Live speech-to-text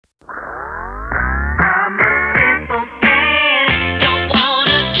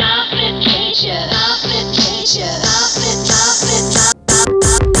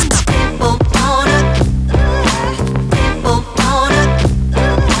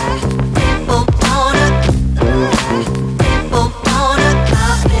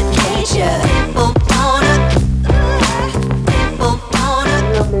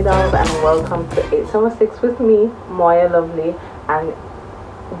it's with me, Moya Lovely, and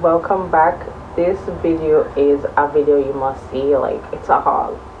welcome back. This video is a video you must see. Like, it's a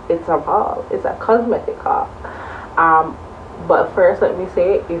haul. It's a haul. It's a cosmetic haul. But first, let me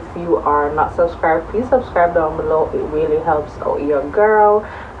say, if you are not subscribed, please subscribe down below. It really helps out your girl.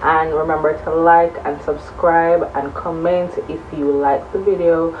 And remember to like and subscribe and comment if you like the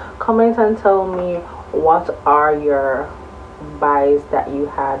video. Comment and tell me what are your buys that you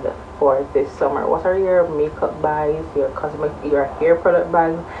had for this summer. What are your makeup buys, your cosmetic, your hair product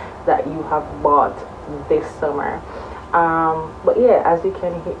buys that you have bought this summer? But yeah, as you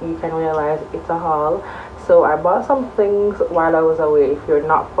can realize, it's a haul. So I bought some things while I was away. If you're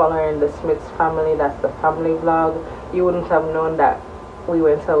not following the Smiths family, that's the family vlog, you wouldn't have known that we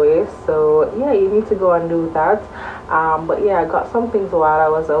went away. So yeah, you need to go and do that. But yeah, I got some things while I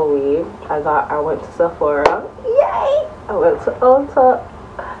was away. I went to Sephora, yay! I went to Ulta,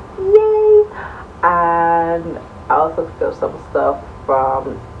 yay! And I also picked up some stuff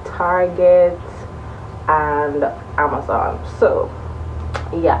from Target and Amazon. So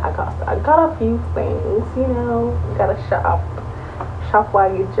yeah, I got a few things, you know. You gotta shop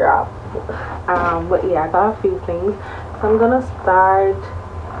while you drop. But yeah, I got a few things. So I'm gonna start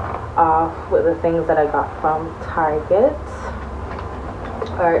off with the things that I got from Target.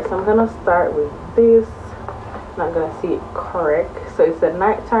 Alright, so I'm gonna start with this. I'm not gonna see it correct. So it's a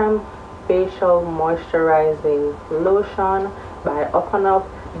nighttime facial moisturizing lotion by Up and Up.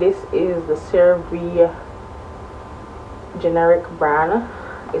 This is the CeraVe generic brand.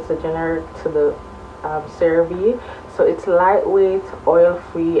 It's a generic to the CeraVe. So it's lightweight, oil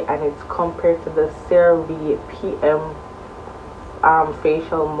free, and it's compared to the CeraVe PM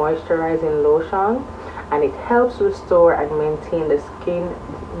facial moisturizing lotion, and it helps restore and maintain the skin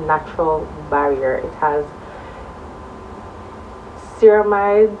natural barrier. It has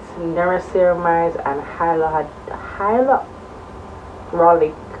ceramides, niacinamides, and hyaluronic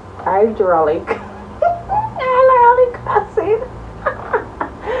acid.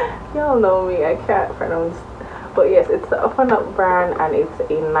 Y'all know me, I can't pronounce. But yes, it's the Up and Up brand, and it's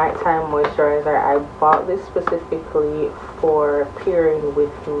a nighttime moisturizer. I bought this specifically for pairing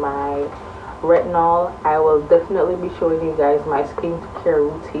with my retinol. I will definitely be showing you guys my skincare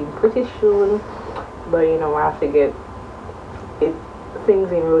routine pretty soon, but you know, I have to get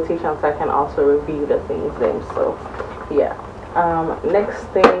things in rotation so I can also review the things then. So yeah, next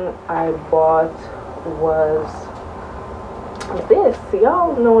thing I bought was this.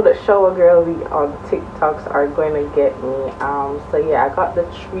 Y'all know the shower girls on TikToks are going to get me. So yeah, I got the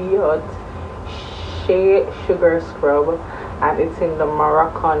Tree Hut Shea Sugar Scrub, and it's in the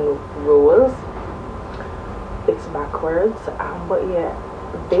Moroccan Rose. It's backwards, but yeah,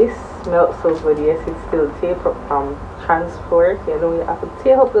 this smells so good. Yes, it's still tape up from transport. You know, you have to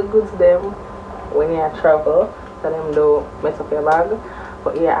tape up the goods them when you travel so them don't mess up your bag.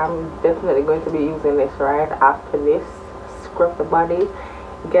 But yeah, I'm definitely going to be using this right after this. Scrub the body,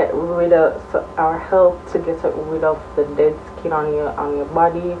 get rid of or help to get rid of the dead skin on your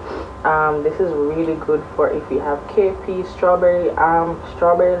body. This is really good for if you have KP, strawberry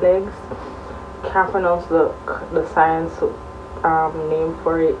legs. Can't pronounce the science name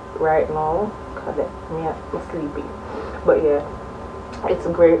for it right now because I'm sleepy. But yeah, it's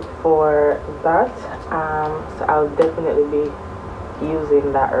great for that. So I'll definitely be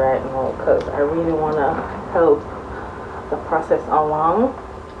using that right now because I really want to help the process along.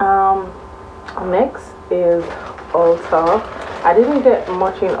 Next is Ulta. I didn't get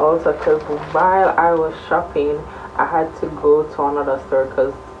much in Ulta because while I was shopping, I had to go to another store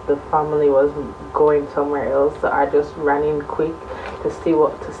because the family was going somewhere else. So I just ran in quick to see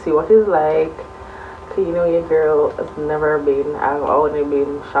what it's like. Cause you know, your girl has never been. I've only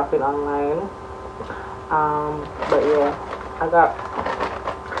been shopping online. But yeah, I got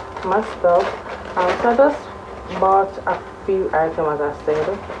my stuff. So I just bought a few items, as I said.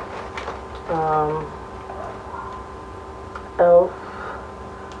 Elf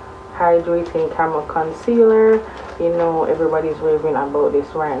hydrating camera concealer. You know, everybody's raving about this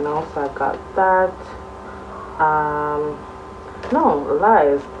right now, so I got that. No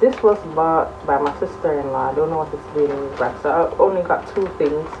lies, this was bought by my sister-in-law. I don't know what it's doing in this bag, so I only got two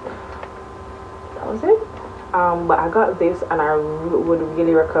things. That was it. But I got this, and I would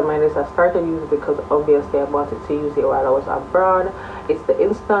really recommend this. I started using it because obviously I wanted to use it while I was abroad. It's the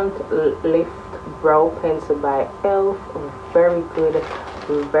Instant Lift Brow Pencil by Elf. Very good,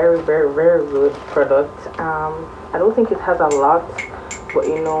 very good product. I don't think it has a lot, but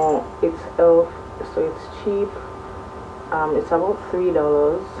you know, it's Elf, so it's cheap. It's about $3,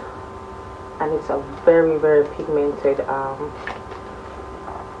 and it's a very pigmented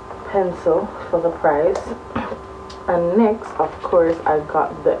pencil for the price. And next, of course, I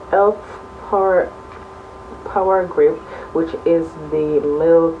got the elf power grip, which is the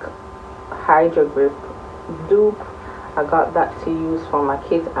milk hydro grip dupe. I got that to use for my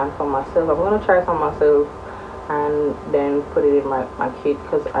kids and for myself. I'm gonna try some myself and then put it in my kit,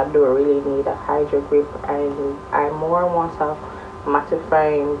 because I do really need a hydro grip, and I more want a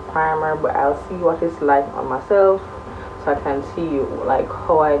mattifying primer, but I'll see what it's like on myself so I can see like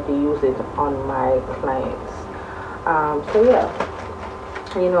how I do use it on my clients. So yeah,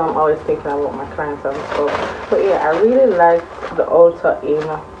 you know, I'm always thinking about my clients and stuff. But yeah, I really like the Ulta in,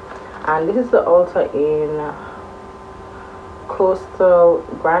 and this is the Ulta in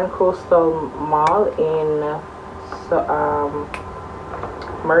Grand Coastal Mall in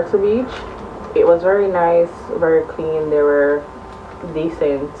Myrtle Beach. It was very nice, very clean. There were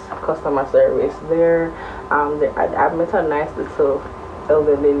decent customer service there. I met a nice little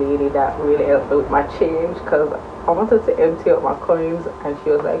elderly lady that really helped me with my change, because I wanted to empty out my coins and she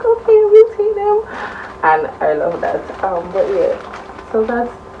was like, okay, we'll take them, and I love that. But yeah, so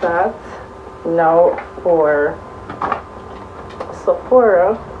that's that. Now for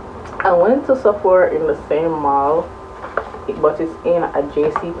Sephora, I went to Sephora in the same mall, but it's in a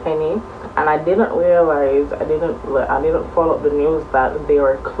JCPenney, and I didn't realize, I didn't follow up the news that they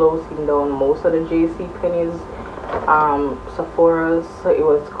were closing down most of the JCPenney's Sephora's, so it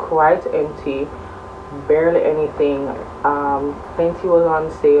was quite empty, barely anything. Fenty was on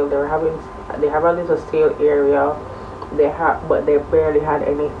sale. They have a little sale area, but they barely had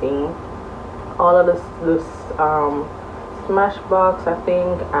anything. All of this Smashbox, I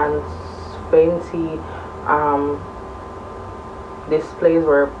think, and Fenty displays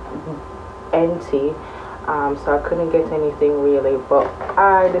were empty, so I couldn't get anything really, but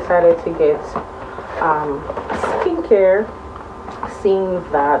I decided to get skincare, seeing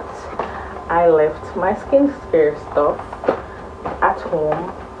that I left my skincare stuff at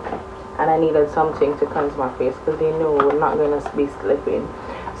home and I needed something to cleanse my face, because they knew we're not going to be slipping.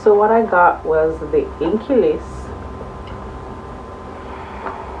 So what I got was the Inculis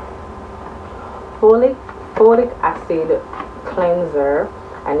folic acid cleanser,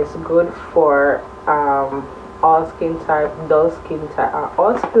 and it's good for all skin type, all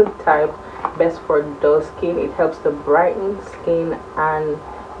skin type, best for dull skin. It helps to brighten skin and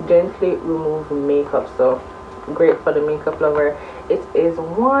gently remove makeup, so great for the makeup lover. It is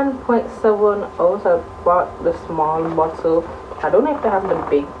 1.7 ounce. I bought the small bottle. I don't know if they have the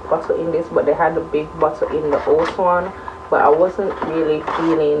big bottle in this, but they had the big bottle in the old one, but I wasn't really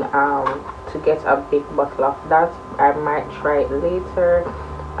feeling to get a big bottle of that. I might try it later,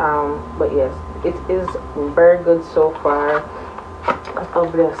 but yes, it is very good so far.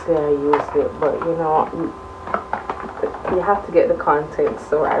 Obviously I used it, but you know, you have to get the content,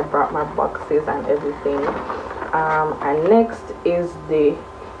 so I brought my boxes and everything. And next is the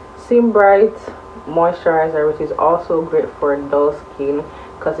Sim Bright moisturizer, which is also great for dull skin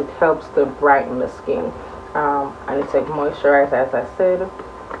because it helps to brighten the skin. And it's a moisturizer, as I said,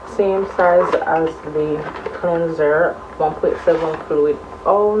 same size as the cleanser, 1.7 fluid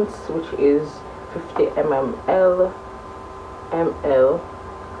ounce, which is 50 ml.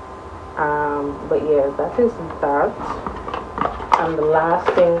 But yeah, that is that. And the last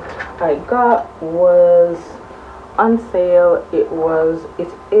thing I got was on sale. It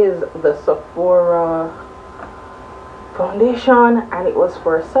is the Sephora foundation, and it was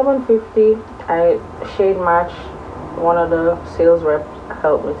for $7.50. I shade match. One of the sales reps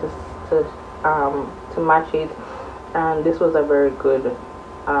helped me to match it, and this was a very good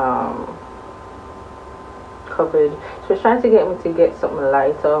coverage. She was trying to get me to get something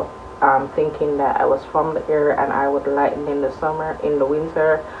lighter, thinking that I was from the area and I would lighten in the summer, in the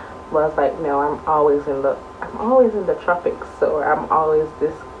winter. But I was like, no, I'm always in the tropics, so I'm always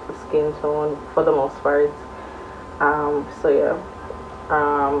this skin tone for the most part. So yeah,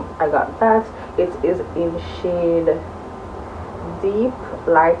 I got that. It is in shade Deep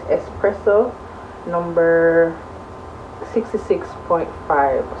Light Espresso number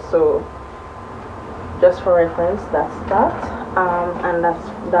 66.5. So just for reference, that's that. And that's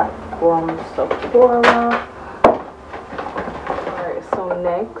that from Sephora. Alright, so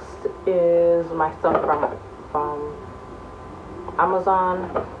next is my stuff from Amazon.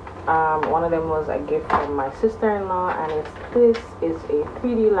 One of them was a gift from my sister-in-law, and this is a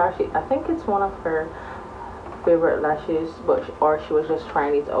 3D lash. I think it's one of her favorite lashes, or she was just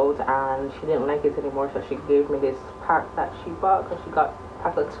trying it out and she didn't like it anymore, so she gave me this pack that she bought, because she got a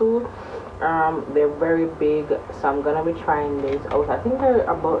pack of 2. They're very big, so I'm gonna be trying these out. I think they're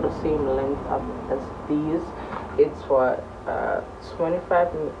about the same length as these. It's what, 25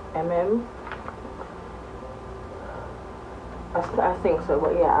 mm. I think so,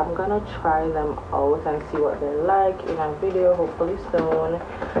 but yeah, I'm gonna try them out and see what they're like in a video, hopefully soon.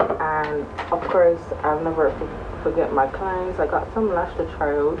 And of course, I'll never forget my clients. I got some lash to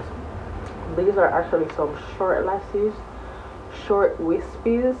try out. These are actually some short lashes, short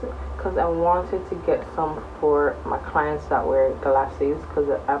wispies, because I wanted to get some for my clients that wear glasses, because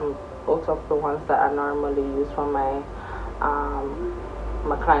I'm out of the ones that I normally use for my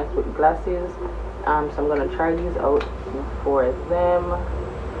my clients with glasses. So I'm gonna try these out for them.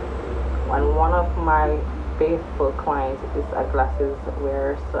 And one of my faithful clients is a glasses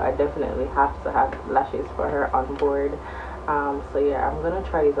wearer, so I definitely have to have lashes for her on board. So yeah, I'm gonna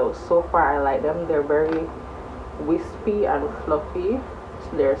try these out. So far I like them. They're very wispy and fluffy.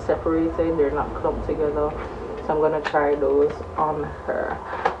 They're separated, they're not clumped together. So I'm gonna try those on her.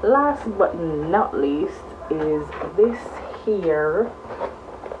 Last but not least is this here.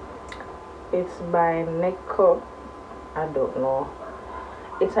 It's by Nikon. I don't know.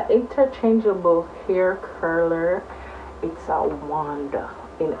 It's an interchangeable hair curler. It's a wand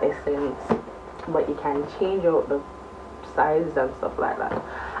in essence, but you can change out the size and stuff like that.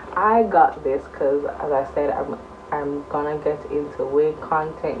 I got this because, as I said, I'm gonna get into wig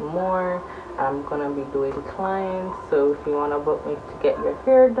content more. I'm gonna be doing clients, so if you wanna book me to get your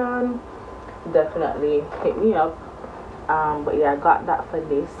hair done, definitely hit me up. But yeah, I got that for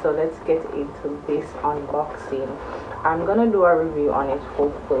this. So let's get into this unboxing. I'm gonna do a review on it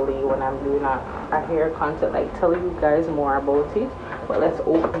hopefully when I'm doing a hair content, like tell you guys more about it. But let's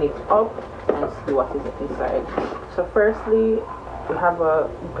open it up and see what is inside. So firstly, we have a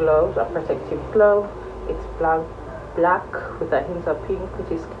glove, a protective glove. It's black with a hint of pink,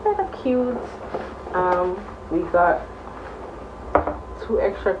 which is kind of cute. We got 2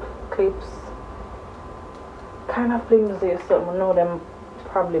 extra clips, kind of flimsy, so I know them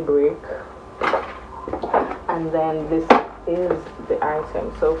probably break. And then this is the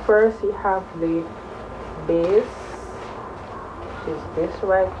item. So first you have the base, which is this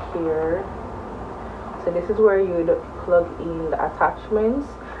right here. So this is where you'd plug in the attachments,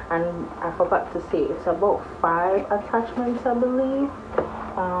 and I forgot to say it's about 5 attachments, I believe.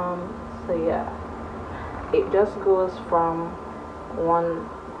 So yeah, it just goes from one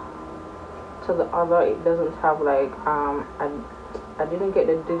to the other. It doesn't have like I didn't get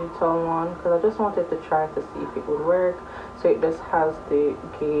the digital one because I just wanted to try to see if it would work. So it just has the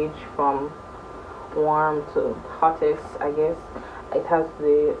gauge from warm to hottest, I guess. It has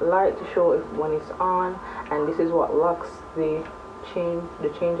the light to show if when it's on, and this is what locks the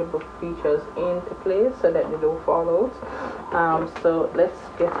changeable features into place so that they don't fall out. So let's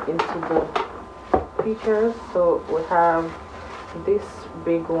get into the features. So we have this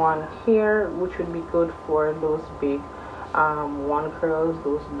big one here, which would be good for those big one curls,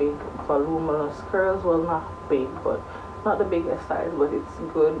 those big voluminous curls. Well, not big, but not the biggest size, but it's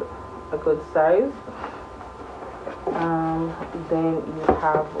good, a good size. Then you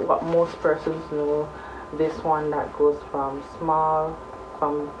have what most persons know, this one that goes from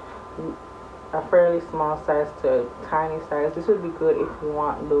a fairly small size to tiny size. This would be good if you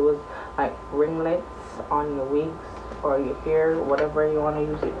want those like ringlets on your wigs or your hair, whatever you want to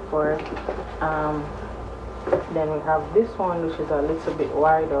use it for. Then we have this one, which is a little bit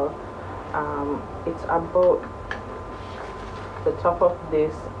wider. It's about the top of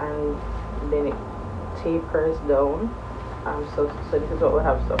this, and then it tapers down. So this is what we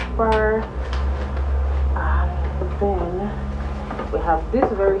have so far. Then we have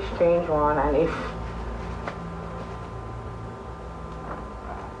this very strange one, and if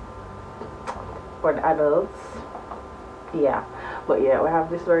for the adults, yeah. But yeah, we have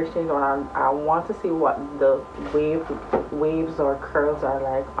this very strange one. I want to see what the waves or curls are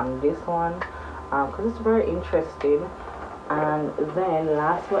like on this one, because it's very interesting. And then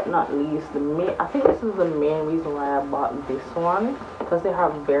last but not least, I think this is the main reason why I bought this one, because they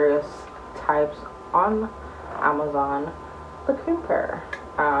have various types on Amazon. The crimper,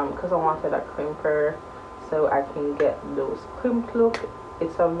 because I wanted a crimper so I can get those crimped look.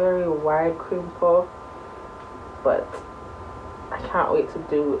 It's a very wide crimper, but I can't wait to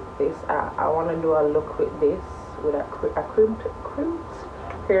do this. I want to do a look with this, with a crimped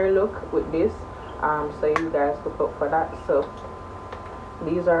hair look with this. So you guys look out for that. So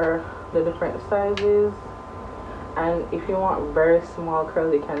these are the different sizes, and if you want very small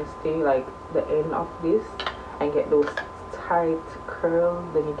curls, you can stay like the end of this and get those tight curls.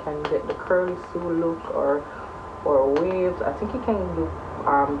 Then you can get the curly Sue look or waves. I think you can do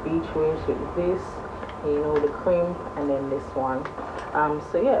beach waves with this, you know, the crimp, and then this one.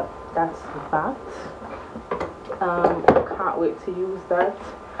 So yeah, that's that. Can't wait to use that.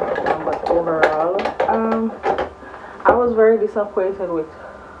 But overall, I was very disappointed with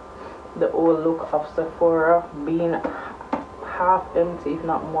the old look of Sephora being half empty, if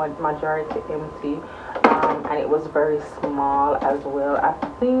not more majority empty, and it was very small as well. I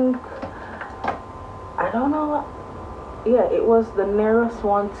think, I don't know, yeah, it was the nearest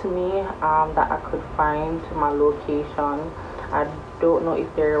one to me that I could find to my location. I don't know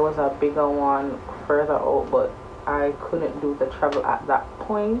if there was a bigger one further out, but I couldn't do the travel at that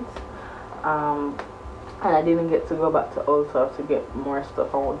point. And I didn't get to go back to Ulta to get more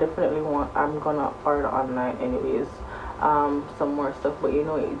stuff. I'm gonna order online anyways, some more stuff, but you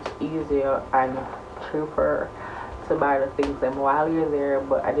know, it's easier and cheaper to buy the things them while you're there,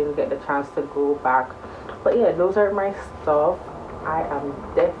 but I didn't get the chance to go back. But yeah, those are my stuff. I am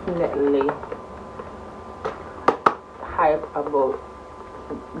definitely hype about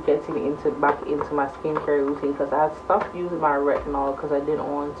getting back into my skincare routine, because I stopped using my retinol because I didn't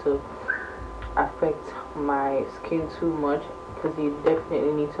want to affect my skin too much, because you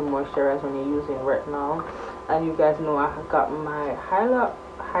definitely need to moisturize when you're using retinol. And you guys know I got my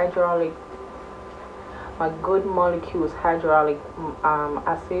my Good Molecules hyaluronic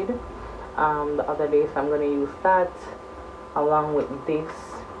acid the other day, so I'm going to use that along with this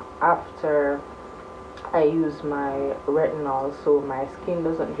after I use my retinol, so my skin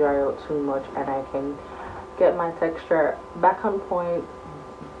doesn't dry out too much and I can get my texture back on point,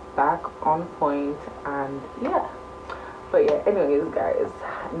 and yeah. But yeah, anyways guys,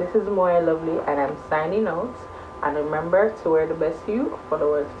 this is Moya Lovely and I'm signing out, and remember to wear the best you for the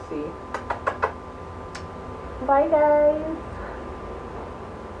world to see. Bye guys.